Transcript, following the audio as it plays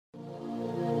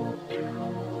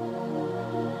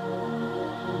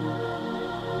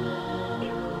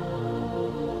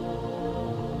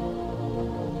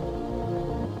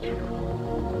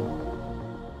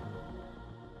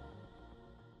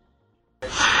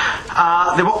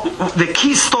the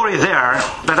key story there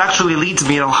that actually leads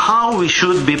me on how we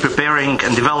should be preparing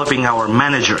and developing our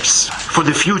managers for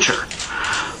the future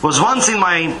was once in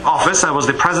my office. I was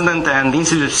the president and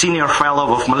Institute senior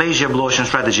fellow of Malaysia Blue Ocean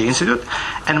Strategy Institute,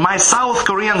 and my South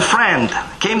Korean friend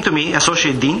came to me,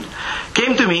 associate dean,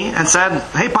 came to me and said,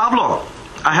 "Hey Pablo,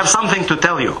 I have something to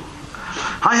tell you.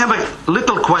 I have a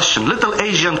little question, little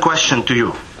Asian question to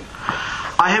you.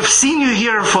 I have seen you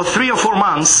here for 3 or 4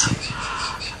 months,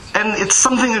 and it's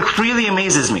something that really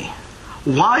amazes me.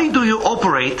 Why do you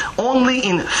operate only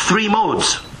in 3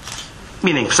 modes?"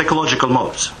 Meaning psychological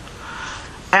modes.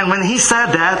 And when he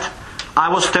said that, I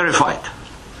was terrified.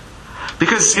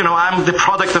 Because, I'm the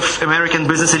product of American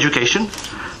business education.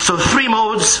 So 3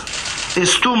 modes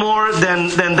is 2 more than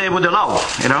they would allow,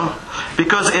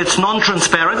 Because it's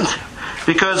non-transparent,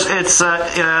 because it's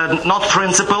not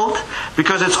principled,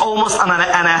 because it's almost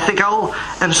unethical,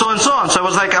 and so on and so on. So I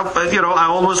was like, I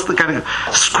almost kind of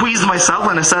squeezed myself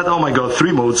and I said, "Oh my God,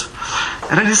 3 modes."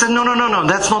 And then he said, No,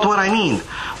 that's not what I mean.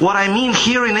 What I mean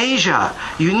here in Asia,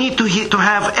 you need to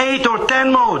have 8 or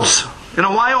 10 modes.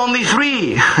 Why only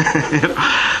 3?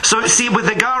 So see, with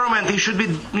the government, he should be,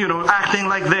 acting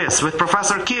like this. With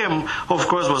Professor Kim, who of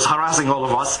course was harassing all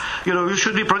of us, you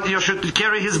should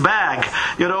carry his bag.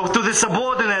 To the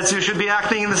subordinates, you should be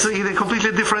acting in a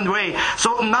completely different way.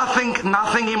 So nothing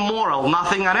immoral,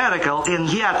 nothing unethical, and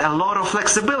yet a lot of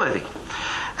flexibility.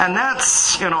 And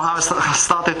that's, how I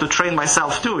started to train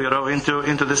myself too,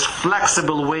 into this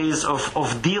flexible ways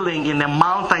of dealing in a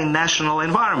multinational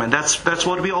environment. That's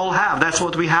what we all have. That's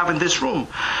what we have in this room,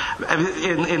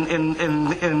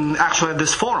 in actually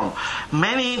this forum.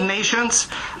 Many nations,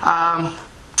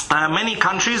 many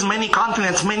countries, many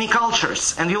continents, many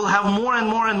cultures, and you'll have more and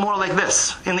more and more like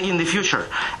this in the future.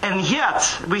 And yet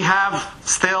we have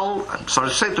still,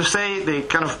 sorry to say, the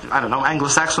kind of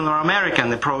Anglo-Saxon or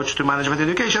American approach to management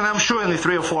education. I'm sure in the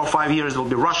 3 or 4 or 5 years it will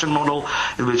be Russian model,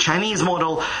 it will be Chinese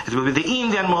model, it will be the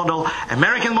Indian model,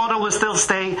 American model will still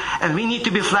stay, and we need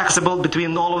to be flexible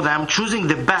between all of them, choosing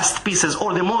the best pieces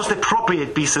or the most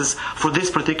appropriate pieces for this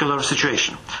particular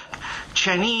situation.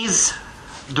 Chinese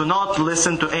do not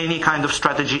listen to any kind of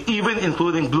strategy, even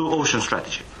including blue ocean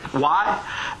strategy. Why?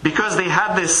 Because they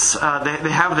had this.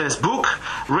 They have this book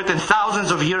written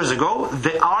thousands of years ago,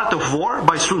 "The Art of War"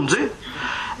 by Sun Tzu,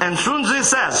 and Sun Tzu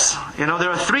says, there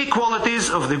are 3 qualities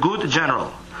of the good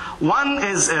general. One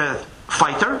is a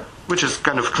fighter, which is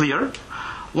kind of clear.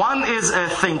 One is a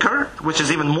thinker, which is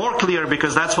even more clear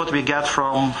because that's what we get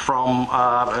from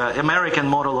American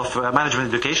model of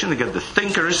management education. We get the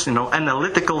thinkers,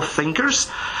 analytical thinkers,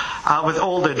 with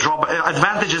all the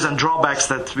advantages and drawbacks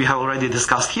that we have already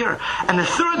discussed here. And the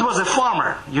third was a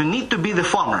farmer. You need to be the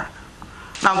farmer.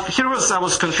 Now, I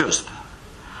was confused.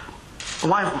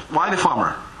 Why the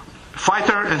farmer?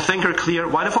 Fighter and thinker clear,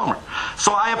 why the farmer?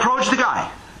 So I approached the guy.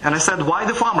 And I said, "Why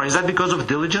the farmer? Is that because of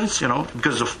diligence?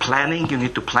 Because of planning? You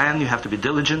need to plan. You have to be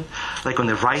diligent, like on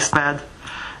the rice pad."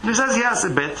 And he says, "Yes, a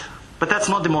bit, but that's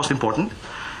not the most important."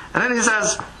 And then he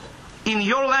says, "In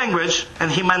your language,"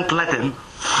 and he meant Latin.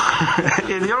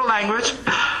 "In your language,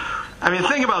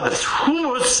 think about this.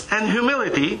 Humus and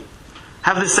humility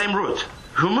have the same root.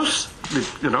 Humus,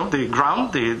 the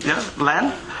ground, the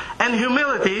land, and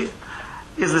humility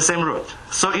is the same root.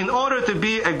 So in order to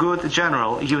be a good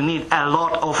general, you need a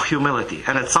lot of humility.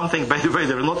 And it's something, by the way,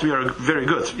 we are very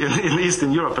good in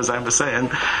Eastern Europe, as I must say. And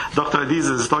Dr.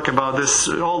 Adiz is talking about this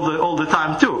all the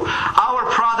time too. Our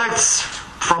products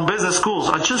from business schools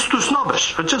are just too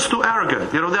snobbish, are just too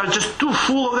arrogant. They're just too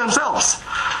full of themselves.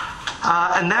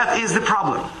 And that is the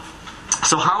problem.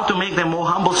 So how to make them more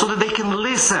humble so that they can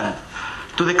listen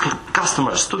to the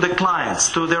customers, to the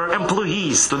clients, to their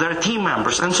employees, to their team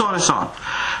members, and so on and so on.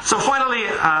 So finally,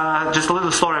 just a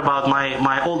little story about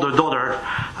my older daughter.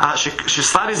 She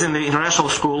studies in the international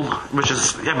school, which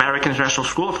is American international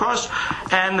school, of course.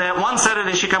 And one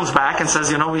Saturday she comes back and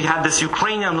says, we had this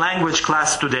Ukrainian language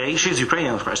class today. She's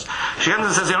Ukrainian, of course. She comes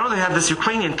and says, they had this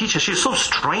Ukrainian teacher. She's so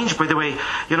strange, by the way.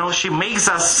 She makes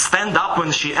us stand up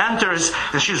when she enters,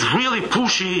 and she's really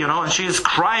pushy, and she's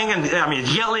crying and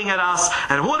yelling at us.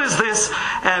 And what is this?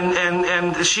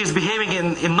 And she's behaving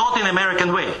in not in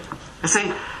American way. I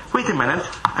say, wait a minute.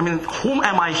 Whom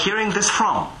am I hearing this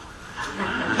from?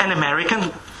 An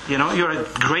American? You're a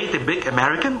great, a big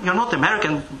American. You're not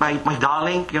American, my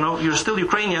darling. You're still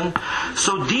Ukrainian.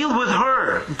 So deal with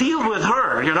her. Deal with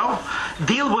her.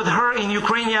 Deal with her in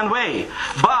Ukrainian way.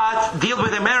 But deal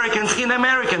with Americans in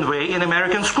American way, in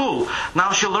American school.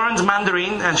 Now she learns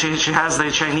Mandarin, and she has the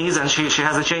Chinese, and she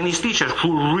has a Chinese teacher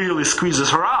who really squeezes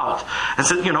her out and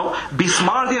said, be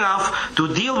smart enough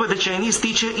to deal with the Chinese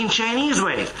teacher in Chinese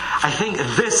way. I think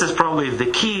this is probably the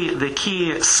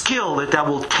key skill that I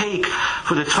will take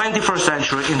for the 21st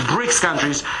century in BRICS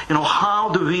countries. How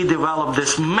do we develop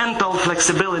this mental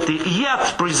flexibility,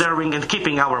 yet preserving and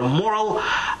keeping our moral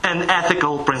and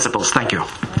ethical principles? Thank you.